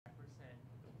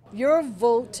Your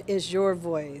vote is your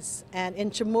voice, and in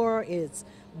Chamorro it's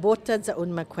bota sa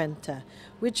un makwenta,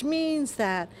 which means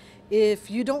that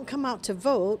if you don't come out to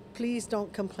vote, please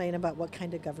don't complain about what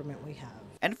kind of government we have.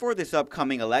 And for this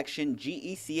upcoming election,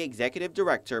 GEC Executive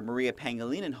Director Maria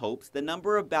Pangelinan hopes the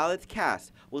number of ballots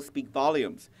cast will speak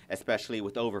volumes, especially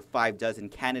with over 6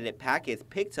 candidate packets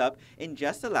picked up in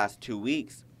just the last 2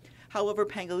 weeks. However,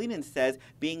 Pangelinan says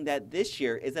being that this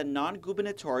year is a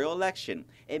non-gubernatorial election,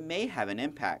 it may have an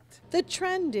impact. The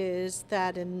trend is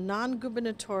that in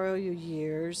non-gubernatorial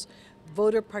years,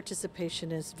 voter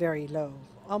participation is very low,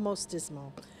 almost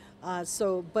dismal.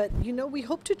 But we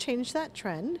hope to change that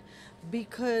trend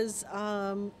because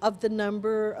of the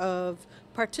number of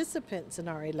participants in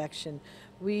our election.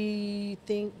 We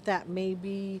think that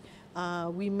maybe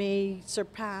we may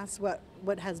surpass what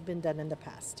has been done in the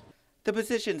past. The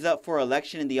positions up for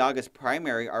election in the August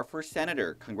primary are for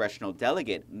senator, congressional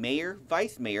delegate, mayor,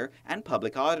 vice mayor, and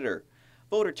public auditor.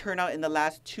 Voter turnout in the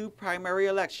last 2 primary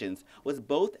elections was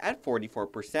both at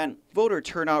 44%. Voter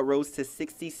turnout rose to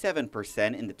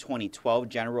 67% in the 2012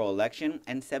 general election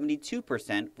and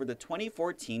 72% for the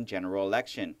 2014 general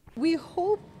election. We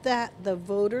hope that the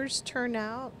voters turn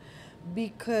out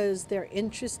because they're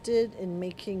interested in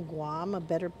making Guam a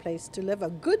better place to live,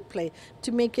 a good place,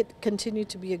 to make it continue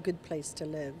to be a good place to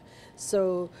live.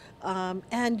 So,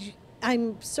 and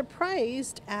I'm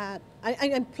surprised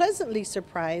I'm pleasantly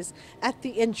surprised at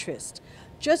the interest.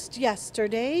 Just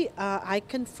yesterday, I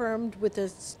confirmed with a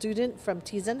student from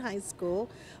Tizan High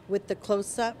School with the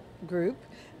close-up group,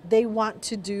 they want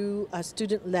to do a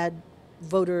student-led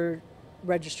voter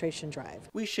registration drive.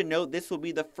 We should note this will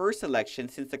be the first election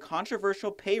since the controversial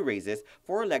pay raises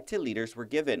for elected leaders were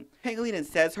given. Pangelinan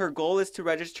says her goal is to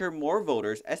register more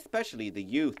voters, especially the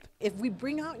youth. If we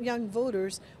bring out young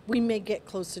voters, we may get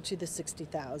closer to the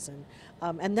 60,000.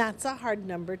 And that's a hard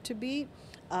number to beat.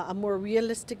 A more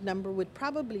realistic number would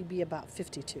probably be about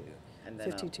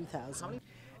 52,000.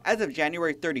 As of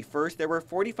January 31st, there were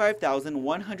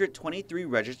 45,123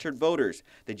 registered voters.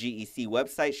 The GEC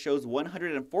website shows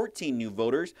 114 new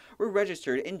voters were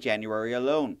registered in January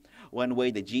alone. One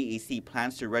way the GEC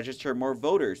plans to register more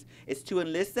voters is to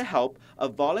enlist the help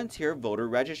of volunteer voter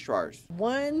registrars.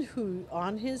 One who,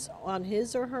 on his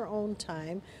or her own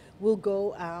time, will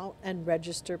go out and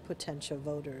register potential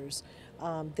voters.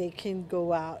 They can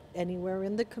go out anywhere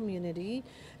in the community,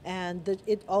 and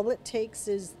all it takes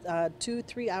is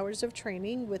 2-3 hours of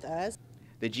training with us.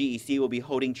 The GEC will be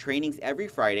holding trainings every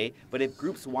Friday, but if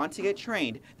groups want to get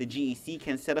trained, the GEC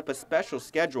can set up a special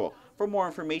schedule. For more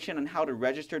information on how to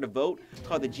register to vote,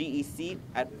 call the GEC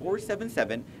at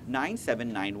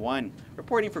 477-9791.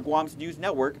 Reporting for Guam's News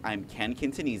Network, I'm Ken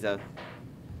Quintaniza.